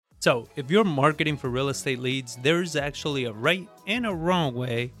So, if you're marketing for real estate leads, there's actually a right and a wrong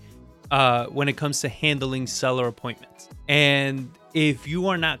way when it comes to handling seller appointments. And if you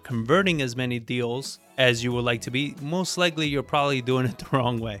are not converting as many deals as you would like to be, most likely you're probably doing it the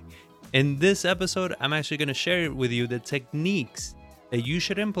wrong way. In this episode, I'm actually going to share with you the techniques that you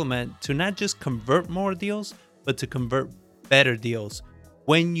should implement to not just convert more deals, but to convert better deals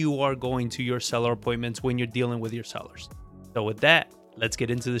when you are going to your seller appointments, when you're dealing with your sellers. So, with that, let's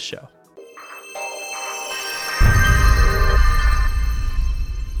get into the show.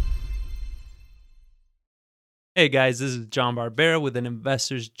 Hey guys, this is John Barbera with an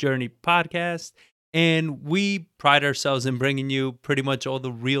Investor's Journey podcast, and we pride ourselves in bringing you pretty much all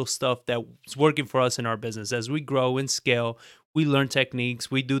the real stuff that's working for us in our business. As we grow and scale, we learn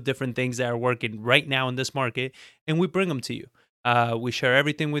techniques, we do different things that are working right now in this market, and we bring them to you. We share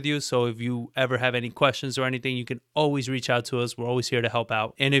everything with you, so if you ever have any questions or anything, you can always reach out to us. We're always here to help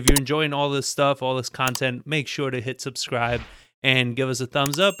out. And if you're enjoying all this stuff, all this content, make sure to hit subscribe and give us a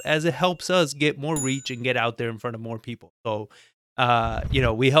thumbs up, as it helps us get more reach and get out there in front of more people. So,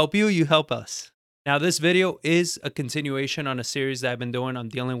 we help you, you help us. Now, this video is a continuation on a series that I've been doing on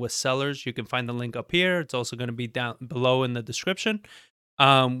dealing with sellers. You can find the link up here. It's also going to be down below in the description.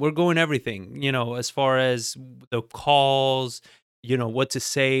 We're going everything, as far as the calls, what to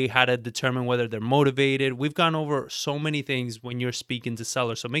say, how to determine whether they're motivated. We've gone over so many things when you're speaking to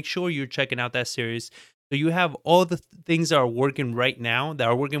sellers. So make sure you're checking out that series. So you have all the things that are working right now, that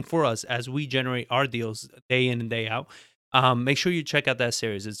are working for us as we generate our deals day in and day out. Make sure you check out that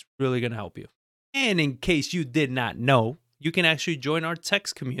series. It's really going to help you. And in case you did not know, you can actually join our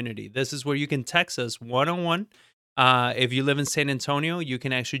text community. This is where you can text us one-on-one. If you live in San Antonio, you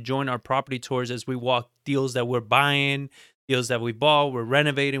can actually join our property tours as we walk deals that we're buying, deals that we bought, we're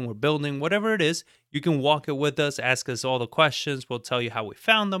renovating, we're building, whatever it is. You can walk it with us, ask us all the questions. We'll tell you how we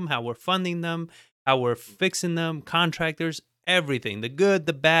found them, how we're funding them, how we're fixing them, contractors, everything, the good,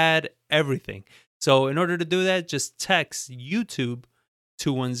 the bad, everything. So in order to do that, just text YouTube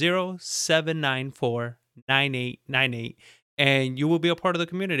 210-794-9898, and you will be a part of the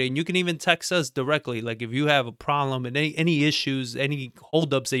community. And you can even text us directly. Like if you have a problem and any issues, any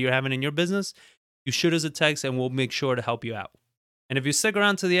holdups that you're having in your business, you shoot us a text and we'll make sure to help you out. And if you stick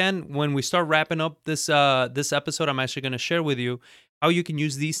around to the end, when we start wrapping up this episode, I'm actually going to share with you how you can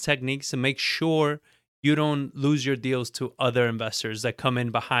use these techniques to make sure you don't lose your deals to other investors that come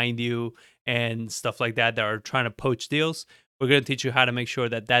in behind you and stuff like that are trying to poach deals. We're going to teach you how to make sure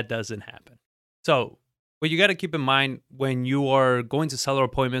that that doesn't happen. So what you got to keep in mind when you are going to seller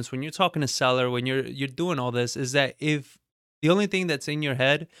appointments, when you're talking to seller, when you're doing all this, is that if the only thing that's in your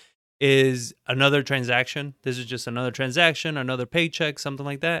head is another transaction, this is just another transaction, another paycheck, something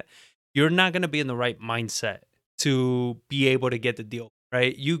like that, you're not going to be in the right mindset to be able to get the deal,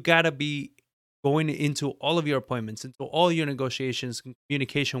 right? You got to be going into all of your appointments, into all your negotiations,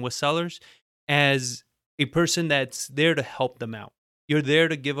 communication with sellers as a person that's there to help them out. You're there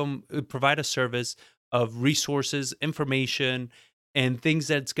to provide a service of resources, information, and things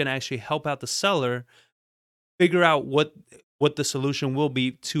that's going to actually help out the seller figure out what the solution will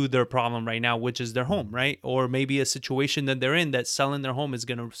be to their problem right now, which is their home, right? Or maybe a situation that they're in that selling their home is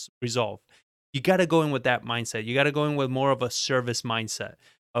going to resolve. You got to go in with that mindset. You got to go in with more of a service mindset,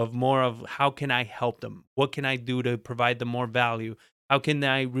 of more of how can I help them? What can I do to provide them more value? How can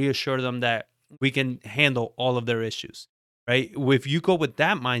I reassure them that we can handle all of their issues, right? If you go with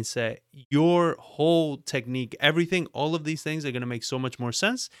that mindset, your whole technique, everything, all of these things are going to make so much more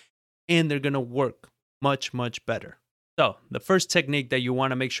sense, and they're going to work much, much better. So the first technique that you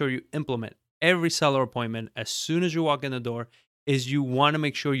want to make sure you implement every seller appointment as soon as you walk in the door is you want to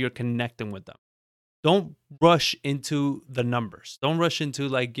make sure you're connecting with them. Don't rush into the numbers. Don't rush into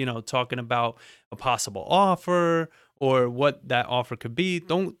talking about a possible offer or what that offer could be.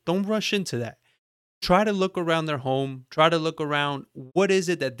 Don't rush into that. Try to look around their home. Try to look around what is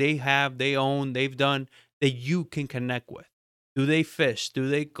it that they have, they own, they've done that you can connect with. Do they fish? Do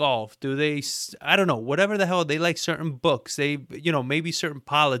they golf? Do they, I don't know, whatever the hell, they like certain books, they, maybe certain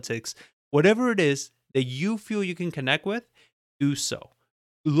politics, whatever it is that you feel you can connect with, do so.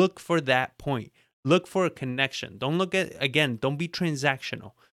 Look for that point. Look for a connection. Don't be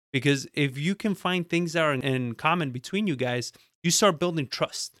transactional, because if you can find things that are in common between you guys, you start building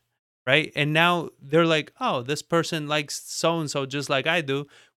trust, right? And now they're like, oh, this person likes so-and-so just like I do.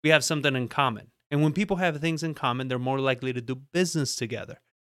 We have something in common. And when people have things in common, they're more likely to do business together.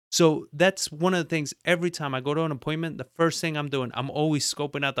 So that's one of the things. Every time I go to an appointment, the first thing I'm doing, I'm always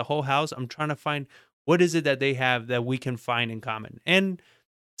scoping out the whole house. I'm trying to find what is it that they have that we can find in common. And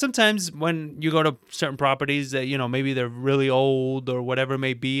Sometimes when you go to certain properties that, maybe they're really old or whatever it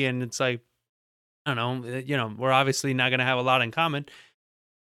may be, and it's like, I don't know, we're obviously not going to have a lot in common.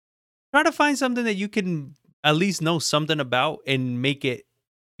 Try to find something that you can at least know something about and make it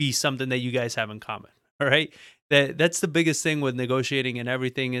be something that you guys have in common. All right. That's the biggest thing with negotiating and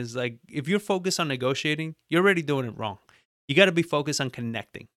everything is like if you're focused on negotiating, you're already doing it wrong. You got to be focused on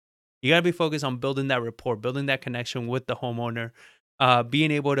connecting. You got to be focused on building that rapport, building that connection with the homeowner,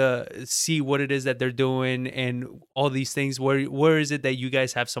 being able to see what it is that they're doing and all these things. Where is it that you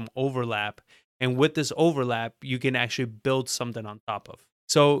guys have some overlap? And with this overlap, you can actually build something on top of.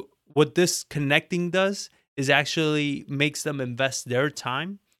 So what this connecting does is actually makes them invest their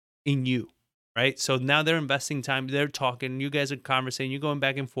time in you, right? So now they're investing time, they're talking, you guys are conversing, you're going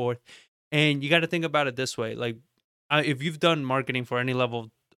back and forth. And you got to think about it this way. Like if you've done marketing for any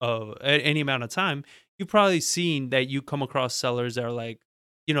level of any amount of time, you've probably seen that you come across sellers that are like,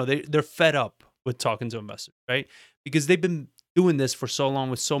 they're fed up with talking to investors, right? Because they've been doing this for so long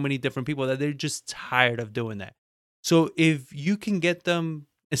with so many different people that they're just tired of doing that. So if you can get them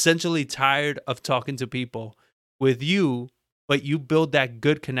essentially tired of talking to people with you, but you build that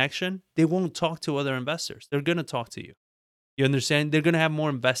good connection, they won't talk to other investors. They're going to talk to you. You understand? They're going to have more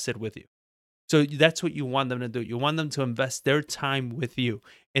invested with you. So that's what you want them to do. You want them to invest their time with you.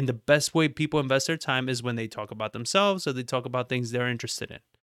 And the best way people invest their time is when they talk about themselves or they talk about things they're interested in.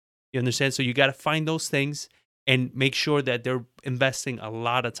 You understand? So you got to find those things and make sure that they're investing a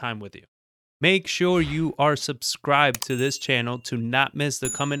lot of time with you. Make sure you are subscribed to this channel to not miss the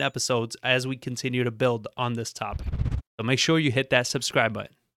coming episodes as we continue to build on this topic. So make sure you hit that subscribe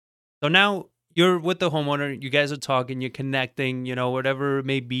button. So now you're with the homeowner, you guys are talking, you're connecting, whatever it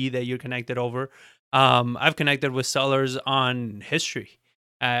may be that you're connected over. I've connected with sellers on history.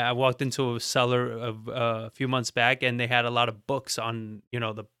 I walked into a seller a few months back and they had a lot of books on,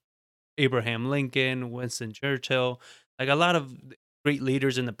 the Abraham Lincoln, Winston Churchill, like a lot of great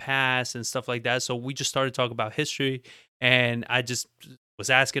leaders in the past and stuff like that. So we just started talking about history, and I just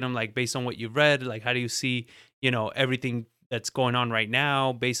was asking him, like, based on what you've read, like, how do you see, everything that's going on right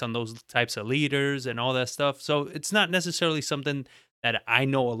now based on those types of leaders and all that stuff. So it's not necessarily something that I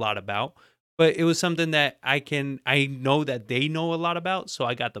know a lot about, but it was something that I know that they know a lot about. So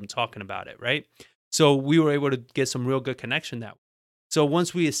I got them talking about it. Right. So we were able to get some real good connection that way. So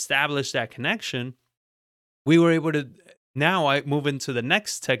once we established that connection, we were able to now I move into the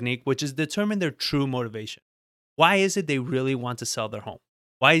next technique, which is determine their true motivation. Why is it they really want to sell their home?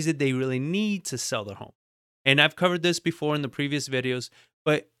 Why is it they really need to sell their home? And I've covered this before in the previous videos,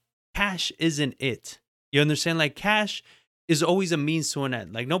 but cash isn't it. You understand? Like cash is always a means to an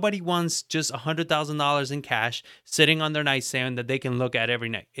end. Like nobody wants just $100,000 in cash sitting on their nightstand that they can look at every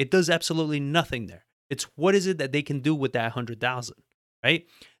night. It does absolutely nothing there. It's what is it that they can do with that 100,000, right?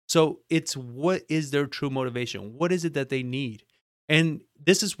 So it's what is their true motivation? What is it that they need? And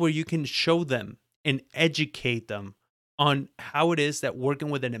this is where you can show them and educate them on how it is that working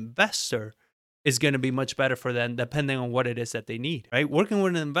with an investor is going to be much better for them depending on what it is that they need, right? Working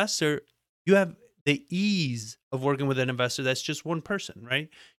with an investor, you have the ease of working with an investor that's just one person, right?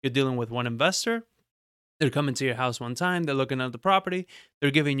 You're dealing with one investor. They're coming to your house one time. They're looking at the property.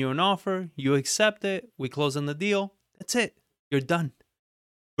 They're giving you an offer. You accept it. We close on the deal. That's it. You're done.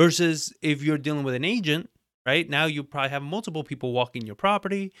 Versus if you're dealing with an agent, right? Now you probably have multiple people walking your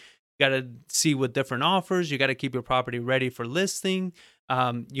property. You got to see what different offers. You got to keep your property ready for listing.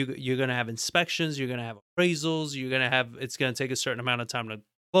 You're going to have inspections. You're going to have appraisals. It's going to take a certain amount of time to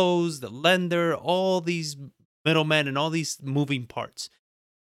close, the lender, all these middlemen and all these moving parts.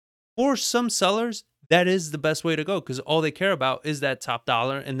 For some sellers, that is the best way to go because all they care about is that top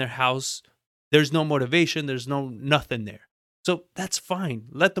dollar in their house. There's no motivation. There's nothing there. So that's fine.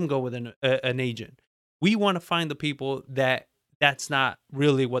 Let them go with an agent. We want to find the people that's not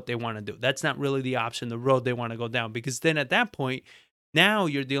really what they want to do. That's not really the option, the road they want to go down. Because then at that point, now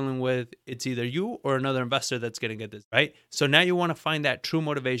you're dealing with it's either you or another investor that's going to get this, right? So now you want to find that true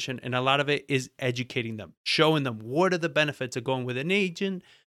motivation. And a lot of it is educating them, showing them what are the benefits of going with an agent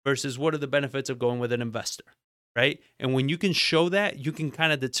versus what are the benefits of going with an investor, right? And when you can show that, you can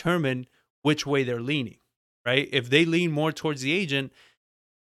kind of determine which way they're leaning. Right? If they lean more towards the agent,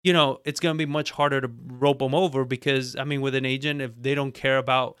 it's going to be much harder to rope them over because, with an agent, if they don't care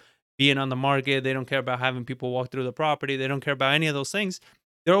about being on the market, they don't care about having people walk through the property, they don't care about any of those things,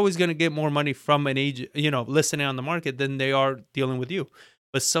 they're always going to get more money from an agent, listening on the market than they are dealing with you.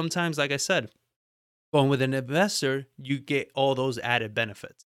 But sometimes, like I said, going with an investor, you get all those added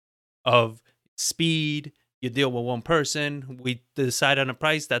benefits of speed. You deal with one person. We decide on a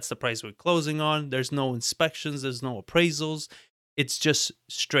price. That's the price we're closing on. There's no inspections. There's no appraisals. It's just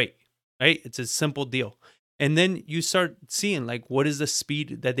straight, right? It's a simple deal. And then you start seeing like what is the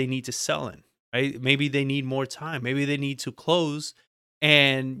speed that they need to sell in, right? Maybe they need more time. Maybe they need to close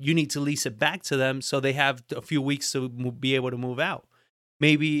and you need to lease it back to them so they have a few weeks to be able to move out.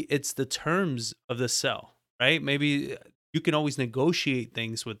 Maybe it's the terms of the sell, right? Maybe you can always negotiate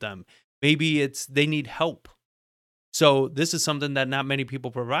things with them. Maybe it's they need help. So this is something that not many people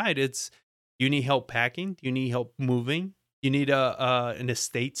provide. It's you need help packing, you need help moving, you need a an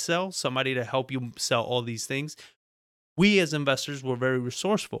estate sell, somebody to help you sell all these things. We as investors were very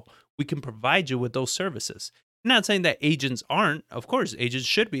resourceful. We can provide you with those services. I'm not saying that agents aren't. Of course, agents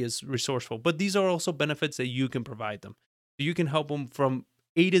should be as resourceful, but these are also benefits that you can provide them. So you can help them from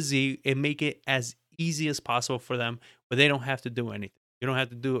A to Z and make it as easy as possible for them, but they don't have to do anything. You don't have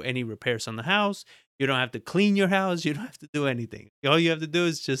to do any repairs on the house. You don't have to clean your house. You don't have to do anything. All you have to do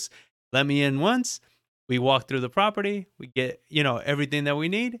is just let me in once. We walk through the property. We get, everything that we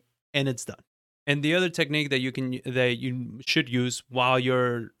need and it's done. And the other technique that you should use while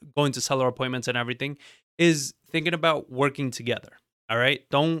you're going to seller appointments and everything is thinking about working together. All right?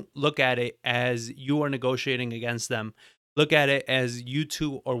 Don't look at it as you are negotiating against them. Look at it as you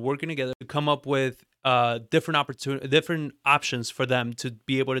two are working together to come up with different options for them to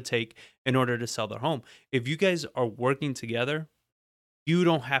be able to take in order to sell their home. If you guys are working together, you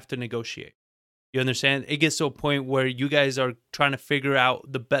don't have to negotiate. You understand? It gets to a point where you guys are trying to figure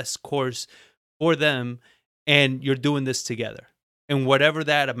out the best course for them and you're doing this together. And whatever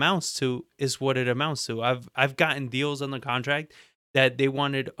that amounts to is what it amounts to. I've gotten deals on the contract that they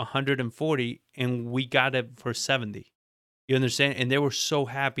wanted 140 and we got it for 70. You understand? And they were so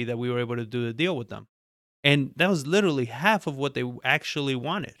happy that we were able to do the deal with them. And that was literally half of what they actually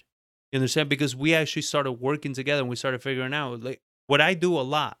wanted. You understand? Because we actually started working together and we started figuring out like what I do a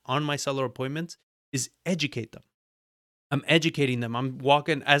lot on my seller appointments is educate them. I'm educating them.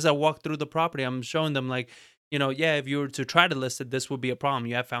 As I walk through the property, I'm showing them like, yeah, if you were to try to list it, this would be a problem.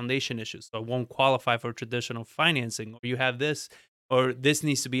 You have foundation issues, so it won't qualify for traditional financing, or you have this, or this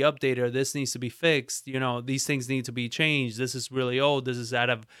needs to be updated, or this needs to be fixed. These things need to be changed. This is really old. This is out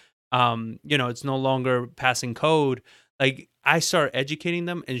of, it's no longer passing code. Like I start educating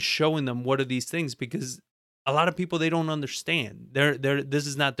them and showing them what are these things because a lot of people they don't understand. This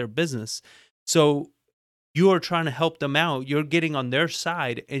is not their business. So you are trying to help them out. You're getting on their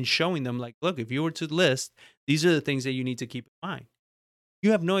side and showing them like, look, if you were to list, these are the things that you need to keep in mind.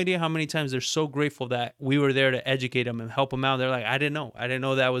 You have no idea how many times they're so grateful that we were there to educate them and help them out. They're like, I didn't know. I didn't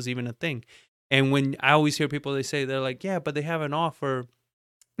know that was even a thing. And when I always hear people, they're like, yeah, but they have an offer.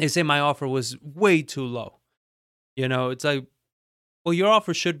 They say my offer was way too low. It's like, well, your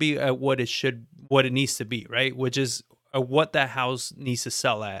offer should be at what it needs to be, right? Which is what that house needs to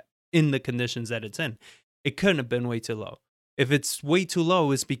sell at in the conditions that it's in. It couldn't have been way too low. If it's way too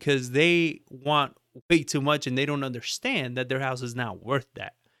low, it's because they want way too much and they don't understand that their house is not worth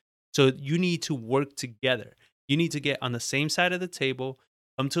that. So you need to work together. You need to get on the same side of the table,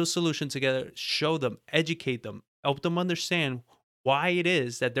 come to a solution together, show them, educate them, help them understand why it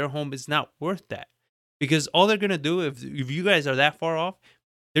is that their home is not worth that. Because all they're going to do, if you guys are that far off,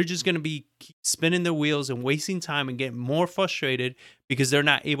 they're just going to be spinning their wheels and wasting time and getting more frustrated because they're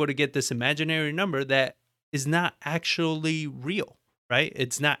not able to get this imaginary number that is not actually real, right?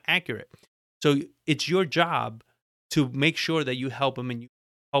 It's not accurate. So it's your job to make sure that you help them and you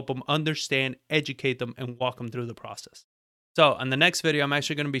help them understand, educate them, and walk them through the process. So on the next video, I'm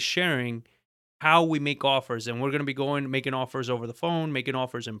actually going to be sharing how we make offers, and we're going to be making offers over the phone, making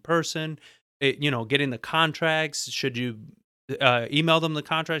offers in person, getting the contracts. Should you email them the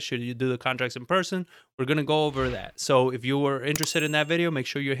contracts? Should you do the contracts in person? We're going to go over that. So if you were interested in that video, make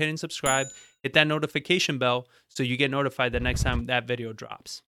sure you're hitting subscribe, hit that notification bell so you get notified the next time that video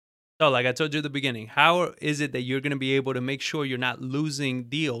drops. So like I told you at the beginning, how is it that you're going to be able to make sure you're not losing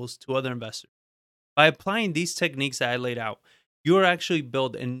deals to other investors? By applying these techniques that I laid out, you're actually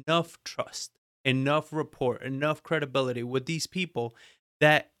build enough trust, enough rapport, enough credibility with these people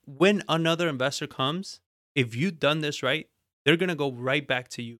that when another investor comes, if you've done this right, they're going to go right back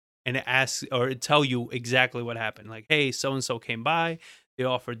to you and ask or tell you exactly what happened. Like, hey, so-and-so came by, they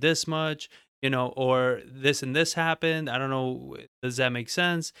offered this much, or this and this happened. I don't know. Does that make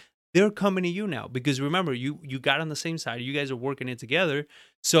sense? They're coming to you now because remember, you got on the same side. You guys are working it together.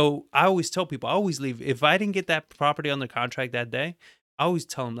 So I always tell people, I always leave. If I didn't get that property on the contract that day, I always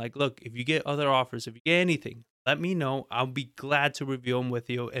tell them like, look, if you get other offers, if you get anything, let me know. I'll be glad to review them with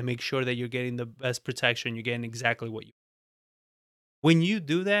you and make sure that you're getting the best protection. You're getting exactly what you. When you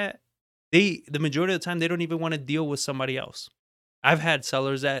do that, the majority of the time they don't even want to deal with somebody else. I've had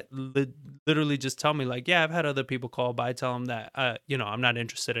sellers that literally just tell me like, yeah, I've had other people call, but I tell them that, I'm not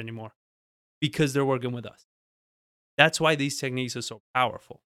interested anymore because they're working with us. That's why these techniques are so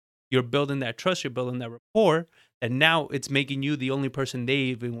powerful. You're building that trust, you're building that rapport, and now it's making you the only person they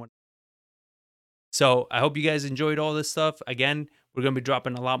even want. So I hope you guys enjoyed all this stuff. Again, we're going to be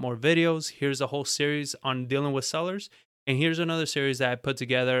dropping a lot more videos. Here's a whole series on dealing with sellers. And here's another series that I put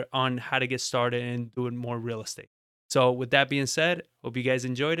together on how to get started and doing more real estate. So with that being said, hope you guys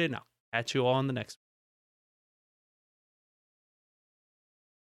enjoyed it. And I'll catch you all on the next one.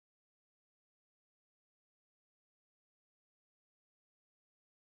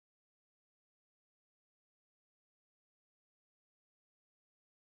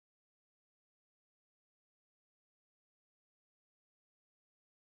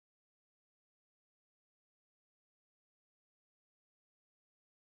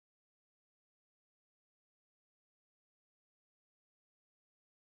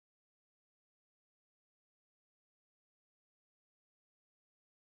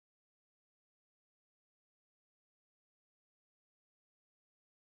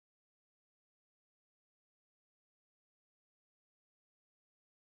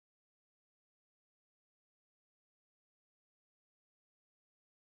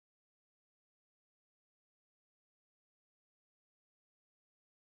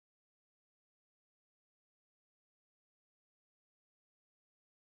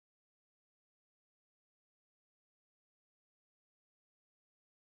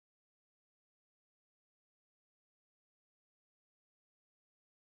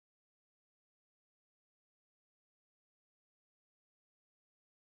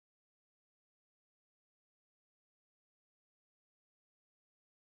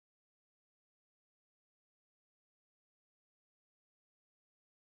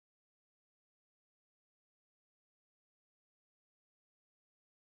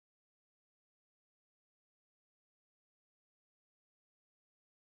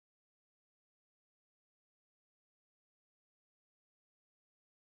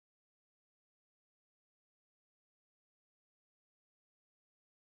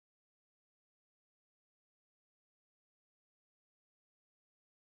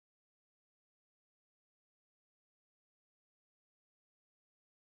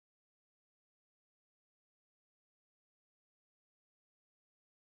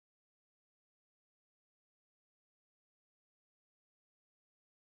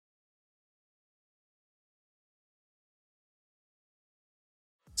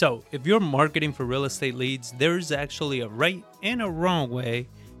 So if you're marketing for real estate leads, there's actually a right and a wrong way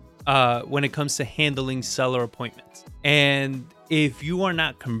when it comes to handling seller appointments. And if you are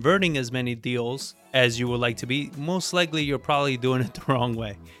not converting as many deals as you would like to be, most likely you're probably doing it the wrong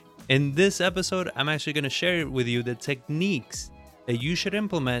way. In this episode, I'm actually going to share with you the techniques that you should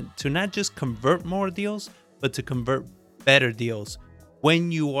implement to not just convert more deals, but to convert better deals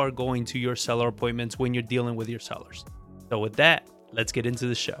when you are going to your seller appointments, when you're dealing with your sellers. So with that, let's get into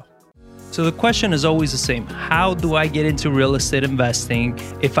the show. So the question is always the same. How do I get into real estate investing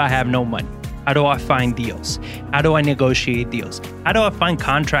if I have no money? How do I find deals? How do I negotiate deals? How do I find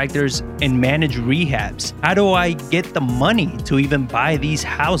contractors and manage rehabs? How do I get the money to even buy these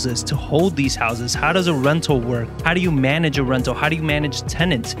houses, to hold these houses? How does a rental work? How do you manage a rental? How do you manage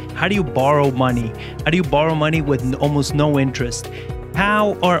tenants? How do you borrow money? How do you borrow money with almost no interest?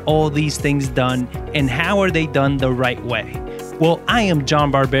 How are all these things done, and how are they done the right way? Well, I am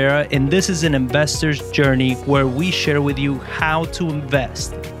John Barbera, and this is an investor's journey where we share with you how to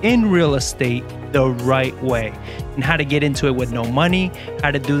invest in real estate the right way and how to get into it with no money, how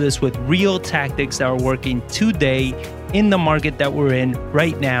to do this with real tactics that are working today in the market that we're in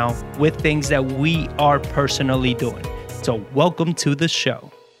right now with things that we are personally doing. So welcome to the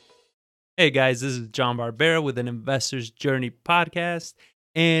show. Hey guys, this is John Barbera with an Investor's Journey podcast.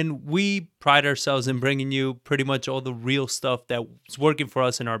 And we pride ourselves in bringing you pretty much all the real stuff that's working for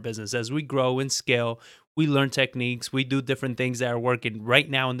us in our business. As we grow and scale, we learn techniques, we do different things that are working right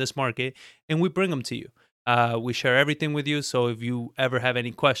now in this market, and we bring them to you. We share everything with you. So if you ever have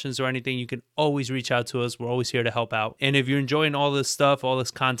any questions or anything, you can always reach out to us. We're always here to help out. And if you're enjoying all this stuff, all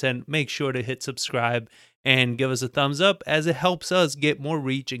this content, make sure to hit subscribe and give us a thumbs up, as it helps us get more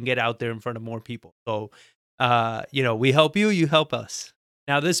reach and get out there in front of more people. So, we help you, you help us.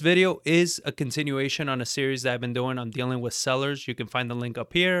 Now, this video is a continuation on a series that I've been doing on dealing with sellers. You can find the link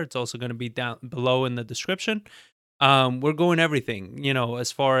up here. It's also going to be down below in the description. We're going everything,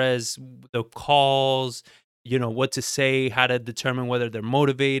 as far as the calls, what to say, how to determine whether they're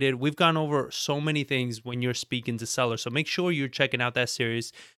motivated. We've gone over so many things when you're speaking to sellers. So make sure you're checking out that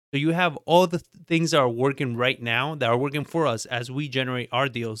series So you have all the things that are working right now that are working for us as we generate our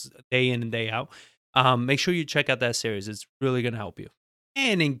deals day in and day out. Make sure you check out that series. It's really going to help you.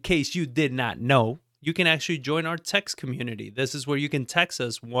 And in case you did not know, you can actually join our text community. This is where you can text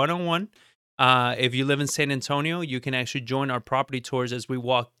us one on one. If you live in San Antonio, you can actually join our property tours as we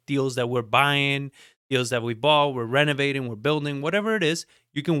walk deals that we're buying, deals that we bought, we're renovating, we're building, whatever it is.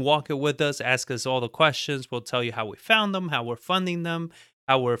 You can walk it with us, ask us all the questions. We'll tell you how we found them, how we're funding them,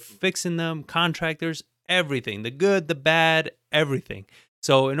 how we're fixing them, contractors, everything, the good, the bad, everything.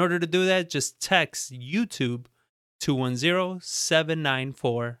 So in order to do that, just text YouTube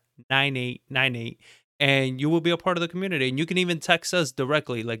 210-794-9898 and you will be a part of the community. And you can even text us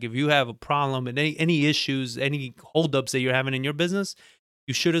directly. Like if you have a problem and any issues, any holdups that you're having in your business,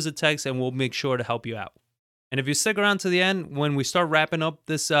 you shoot us a text and we'll make sure to help you out. And if you stick around to the end, when we start wrapping up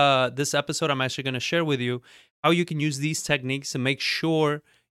this episode, I'm actually going to share with you how you can use these techniques to make sure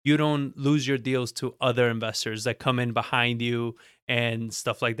you don't lose your deals to other investors that come in behind you and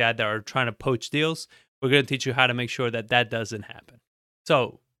stuff like that are trying to poach deals. We're going to teach you how to make sure that that doesn't happen.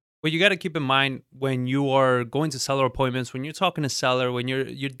 So what you got to keep in mind when you are going to seller appointments, when you're talking to seller, when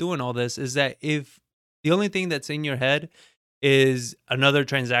you're doing all this, is that if the only thing that's in your head is another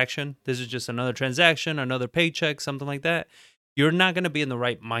transaction, this is just another transaction, another paycheck, something like that, you're not going to be in the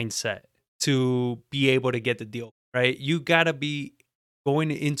right mindset to be able to get the deal, right? You got to be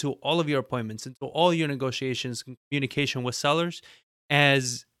going into all of your appointments, into all your negotiations, communication with sellers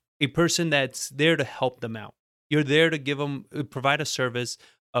as a person that's there to help them out. You're there to give them, provide a service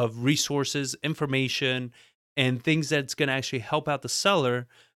of resources, information, and things that's going to actually help out the seller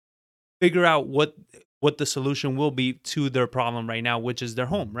figure out what the solution will be to their problem right now, which is their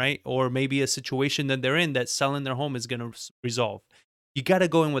home, right? Or maybe a situation that they're in that selling their home is going to resolve. You got to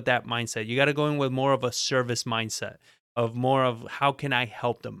go in with that mindset. You got to go in with more of a service mindset of more of how can I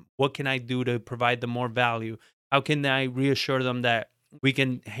help them? What can I do to provide them more value? How can I reassure them that we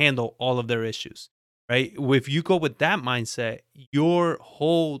can handle all of their issues? Right? If you go with that mindset, your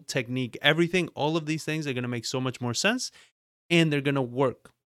whole technique, everything, all of these things are going to make so much more sense and they're going to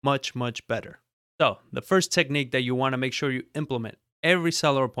work much, much better. So the first technique that you want to make sure you implement every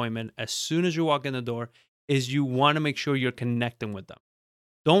seller appointment as soon as you walk in the door is you want to make sure you're connecting with them.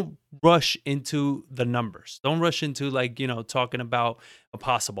 Don't rush into the numbers. Don't rush into talking about a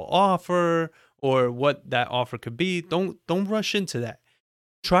possible offer or what that offer could be. Don't rush into that.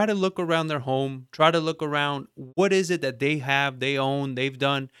 Try to look around their home. Try to look around what is it that they have, they own, they've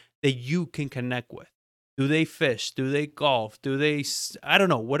done that you can connect with. Do they fish? Do they golf? Do they, I don't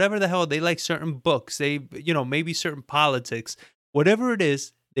know, whatever the hell, they like certain books. They, maybe certain politics. Whatever it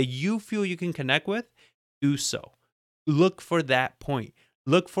is that you feel you can connect with, do so. Look for that point.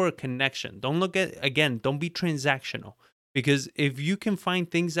 Look for a connection. Don't look at, again, don't be transactional. Because if you can find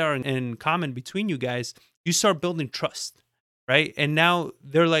things that are in common between you guys, you start building trust. Right. And now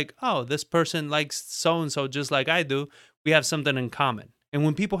they're like, oh, this person likes so and so just like I do. We have something in common. And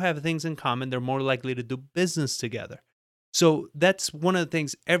when people have things in common, they're more likely to do business together. So that's one of the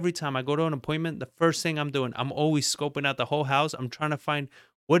things. Every time I go to an appointment, the first thing I'm doing, I'm always scoping out the whole house. I'm trying to find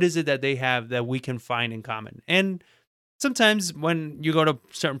what is it that they have that we can find in common. And sometimes when you go to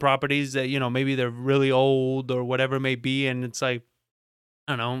certain properties that, maybe they're really old or whatever it may be, and it's like,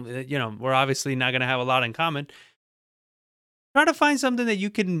 I don't know, we're obviously not going to have a lot in common. Try to find something that you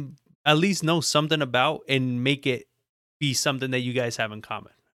can at least know something about and make it be something that you guys have in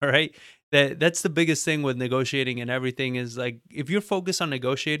common. All right. That's the biggest thing with negotiating and everything is like, if you're focused on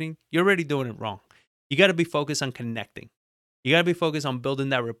negotiating, you're already doing it wrong. You got to be focused on connecting. You got to be focused on building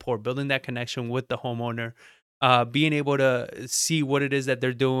that rapport, building that connection with the homeowner, being able to see what it is that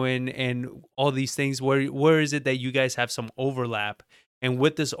they're doing and all these things. Where is it that you guys have some overlap? And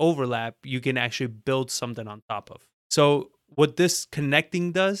with this overlap, you can actually build something on top of. So what this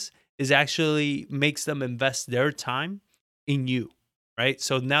connecting does is actually makes them invest their time in you, right?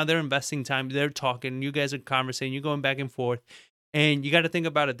 So now they're investing time, they're talking, you guys are conversing, you're going back and forth. And you got to think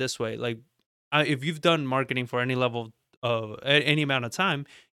about it this way. Like if you've done marketing for any level of any amount of time,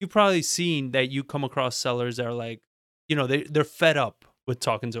 you've probably seen that you come across sellers that are like, they're fed up with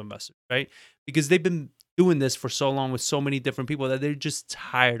talking to investors, right? Because they've been doing this for so long with so many different people that they're just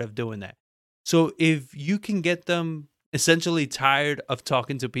tired of doing that. So if you can get them essentially tired of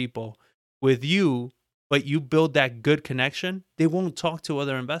talking to people with you, but you build that good connection, they won't talk to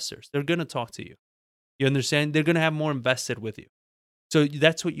other investors. They're going to talk to you. You understand? They're going to have more invested with you. So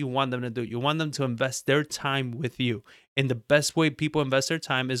that's what you want them to do. You want them to invest their time with you. And the best way people invest their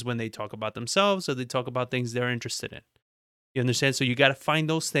time is when they talk about themselves or they talk about things they're interested in. You understand? So you got to find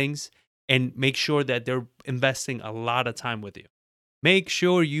those things and make sure that they're investing a lot of time with you. Make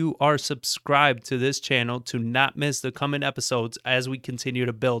sure you are subscribed to this channel to not miss the coming episodes as we continue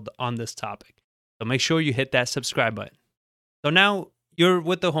to build on this topic. So make sure you hit that subscribe button. So now you're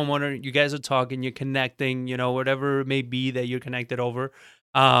with the homeowner, you guys are talking, you're connecting, whatever it may be that you're connected over.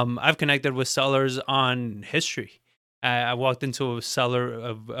 I've connected with sellers on history. I walked into a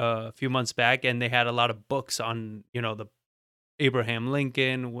seller a few months back, and they had a lot of books on, the Abraham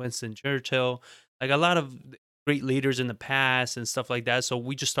Lincoln, Winston Churchill, like a lot of great leaders in the past and stuff like that. So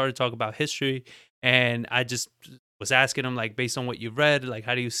we just started talking about history, and I just was asking him, like, based on what you've read, like,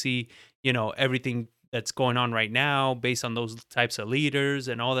 how do you see, everything that's going on right now based on those types of leaders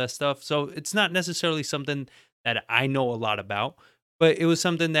and all that stuff. So it's not necessarily something that I know a lot about, but it was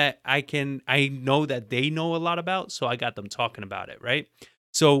something that I know that they know a lot about. So I got them talking about it. Right.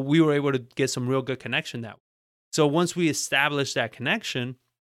 So we were able to get some real good connection that way. So once we established that connection,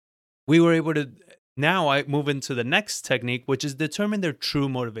 we were able to, now I move into the next technique, which is determine their true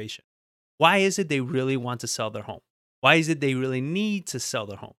motivation. Why is it they really want to sell their home? Why is it they really need to sell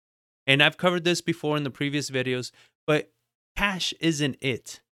their home? And I've covered this before in the previous videos, but cash isn't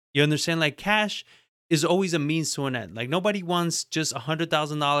it. You understand? Like, cash is always a means to an end. Like, nobody wants just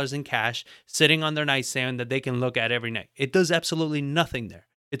 $100,000 in cash sitting on their nightstand that they can look at every night. It does absolutely nothing there.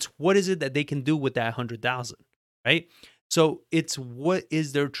 It's what is it that they can do with that 100,000, right? So it's what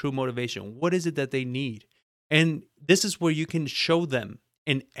is their true motivation? What is it that they need? And this is where you can show them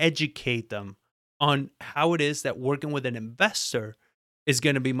and educate them on how it is that working with an investor is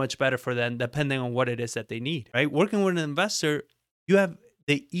going to be much better for them depending on what it is that they need, right? Working with an investor, you have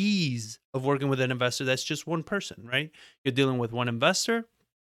the ease of working with an investor that's just one person, right? You're dealing with one investor.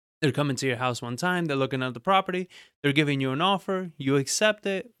 They're coming to your house one time. They're looking at the property. They're giving you an offer. You accept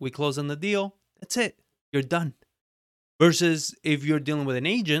it. We close on the deal. That's it. You're done. Versus if you're dealing with an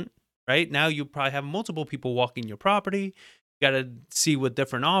agent, right? Now you probably have multiple people walking your property. You got to see with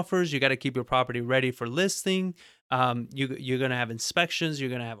different offers. You got to keep your property ready for listing. You're going to have inspections. You're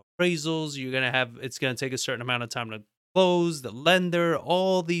going to have appraisals. It's going to take a certain amount of time to close, the lender,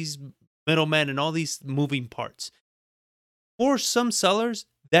 all these middlemen and all these moving parts. For some sellers,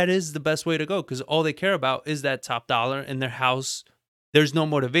 that is the best way to go because all they care about is that top dollar in their house. There's no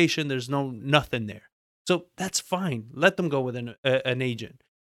motivation. There's nothing there. So that's fine. Let them go with an agent.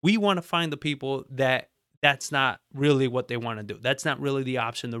 We want to find the people that's not really what they want to do. That's not really the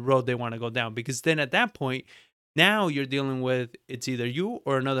option, the road they want to go down. Because then at that point, now you're dealing with it's either you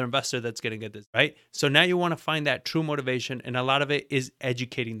or another investor that's going to get this, right? So now you want to find that true motivation. And a lot of it is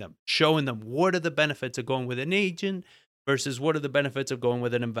educating them, showing them what are the benefits of going with an agent versus what are the benefits of going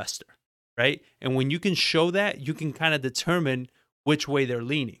with an investor, right? And when you can show that, you can kind of determine which way they're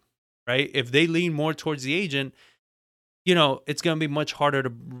leaning. Right? If they lean more towards the agent, it's going to be much harder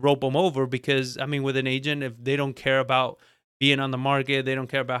to rope them over because, with an agent, if they don't care about being on the market, they don't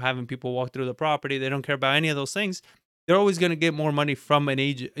care about having people walk through the property, they don't care about any of those things, they're always going to get more money from an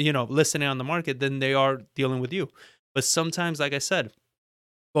agent, listening on the market than they are dealing with you. But sometimes, like I said,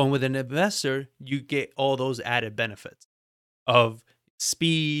 going with an investor, you get all those added benefits of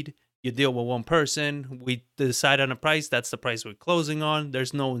speed. You deal with one person. We decide on a price. That's the price we're closing on.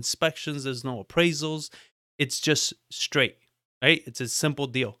 There's no inspections. There's no appraisals. It's just straight, right? It's a simple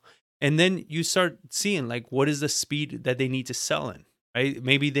deal. And then you start seeing, like, what is the speed that they need to sell in, right?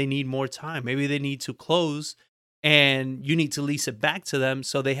 Maybe they need more time. Maybe they need to close and you need to lease it back to them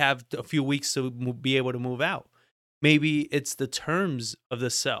so they have a few weeks to be able to move out. Maybe it's the terms of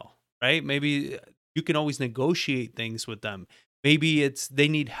the sell, right? Maybe you can always negotiate things with them. Maybe it's they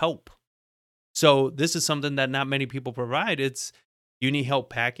need help. So this is something that not many people provide. It's you need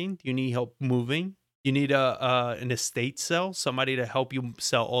help packing, you need help moving, you need an estate sell, somebody to help you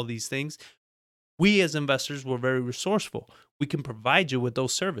sell all these things. We as investors, we're very resourceful. We can provide you with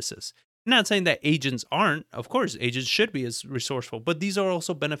those services. I'm not saying that agents aren't. Of course, agents should be as resourceful, but these are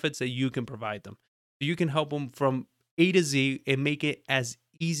also benefits that you can provide them. So you can help them from A to Z and make it as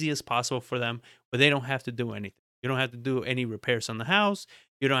easy as possible for them, where they don't have to do anything. You don't have to do any repairs on the house.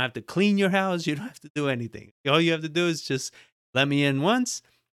 You don't have to clean your house. You don't have to do anything. All you have to do is just let me in once.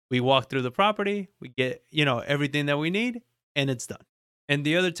 We walk through the property. We get, everything that we need, and it's done. And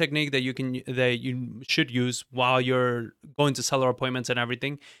the other technique that you should use while you're going to seller appointments and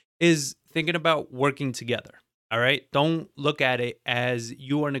everything is thinking about working together. All right. Don't look at it as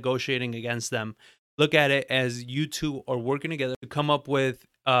you are negotiating against them. Look at it as you two are working together to come up with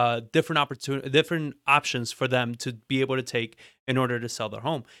different options for them to be able to take in order to sell their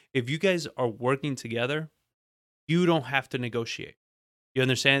home. If you guys are working together, you don't have to negotiate. You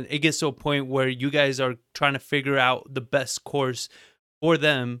understand? It gets to a point where you guys are trying to figure out the best course for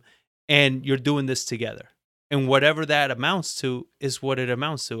them, and you're doing this together. And whatever that amounts to is what it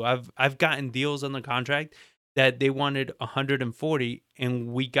amounts to. I've gotten deals on the contract that they wanted 140 and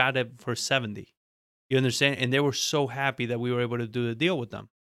we got it for 70. You understand? And they were so happy that we were able to do the deal with them.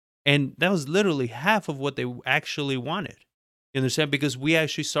 And that was literally half of what they actually wanted. You understand? Because we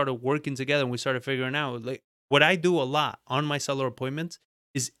actually started working together and we started figuring out, like, what I do a lot on my seller appointments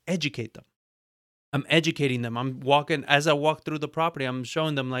is educate them. I'm educating them. I'm walking as I walk through the property, I'm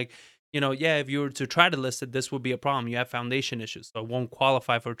showing them, like, yeah, if you were to try to list it, this would be a problem. You have foundation issues, so it won't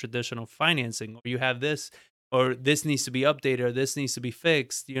qualify for traditional financing, or you have this, or this needs to be updated, or this needs to be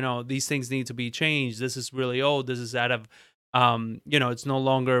fixed. These things need to be changed. This is really old. This is out of, it's no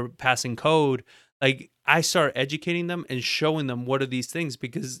longer passing code. Like, I start educating them and showing them what are these things,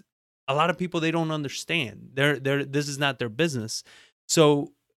 because a lot of people, they don't understand. This is not their business.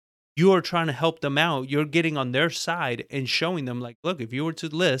 So you are trying to help them out. You're getting on their side and showing them, like, look, if you were to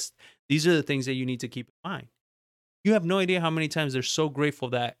list, these are the things that you need to keep in mind. You have no idea how many times they're so grateful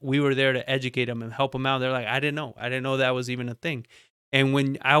that we were there to educate them and help them out. They're like, I didn't know. I didn't know that was even a thing. And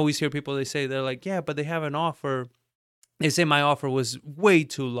when I always hear people, they're like, yeah, but they have an offer. They say my offer was way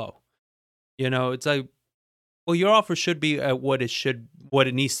too low. It's like, well, your offer should be at what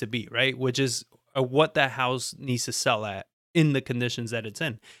it needs to be, right? Which is what that house needs to sell at in the conditions that it's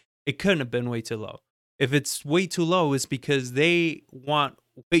in. It couldn't have been way too low. If it's way too low, it's because they want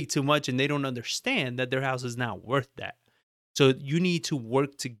way too much and they don't understand that their house is not worth that. So you need to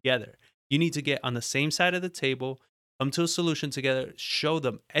work together. You need to get on the same side of the table, come to a solution together, show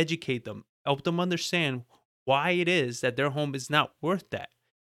them, educate them, help them understand why it is that their home is not worth that.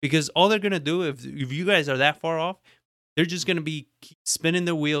 Because all they're going to do, if you guys are that far off, they're just going to be spinning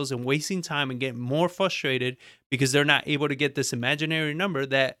their wheels and wasting time and getting more frustrated because they're not able to get this imaginary number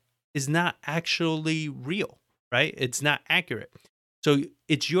that is not actually real, right? It's not accurate. So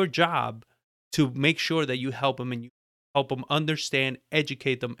it's your job to make sure that you help them and you help them understand,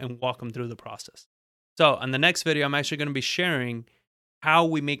 educate them, and walk them through the process. So on the next video, I'm actually going to be sharing how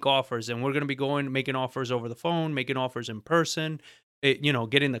we make offers, and we're going to be making offers over the phone, making offers in person,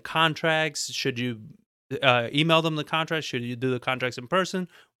 getting the contracts. Should you email them the contracts? Should you do the contracts in person?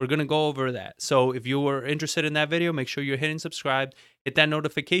 We're going to go over that. So if you were interested in that video, make sure you're hitting subscribe, hit that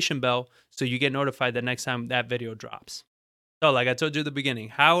notification bell so you get notified the next time that video drops. So like I told you at the beginning,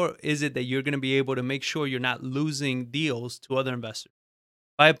 how is it that you're going to be able to make sure you're not losing deals to other investors?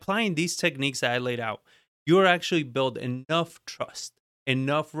 By applying these techniques that I laid out, you're actually build enough trust,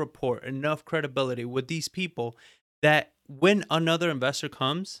 enough rapport, enough credibility with these people that when another investor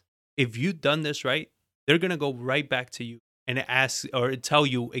comes, if you've done this right, they're going to go right back to you and ask or tell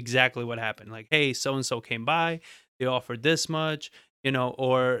you exactly what happened. Like, hey, so-and-so came by, they offered this much,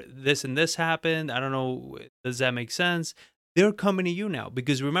 or this and this happened. I don't know. Does that make sense? They're coming to you now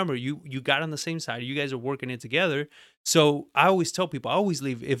because remember, you got on the same side. You guys are working it together. So I always tell people, I always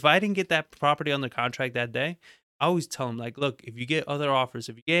leave. If I didn't get that property on the contract that day, I always tell them, like, look, if you get other offers,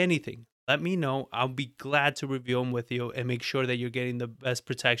 if you get anything, let me know. I'll be glad to review them with you and make sure that you're getting the best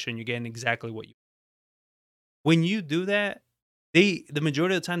protection. You're getting exactly what you. When you do that, the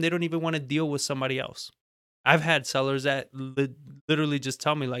majority of the time, they don't even want to deal with somebody else. I've had sellers that literally just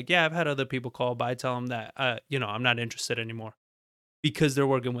tell me, like, yeah, I've had other people call, but I tell them that, I'm not interested anymore because they're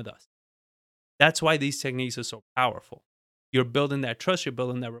working with us. That's why these techniques are so powerful. You're building that trust, you're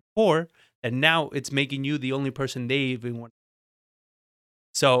building that rapport, and now it's making you the only person they even want.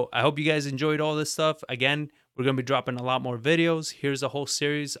 So I hope you guys enjoyed all this stuff. Again, we're going to be dropping a lot more videos. Here's a whole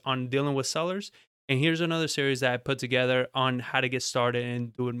series on dealing with sellers. And here's another series that I put together on how to get started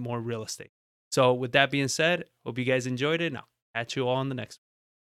and doing more real estate. So with that being said, hope you guys enjoyed it. And I'll catch you all on the next one.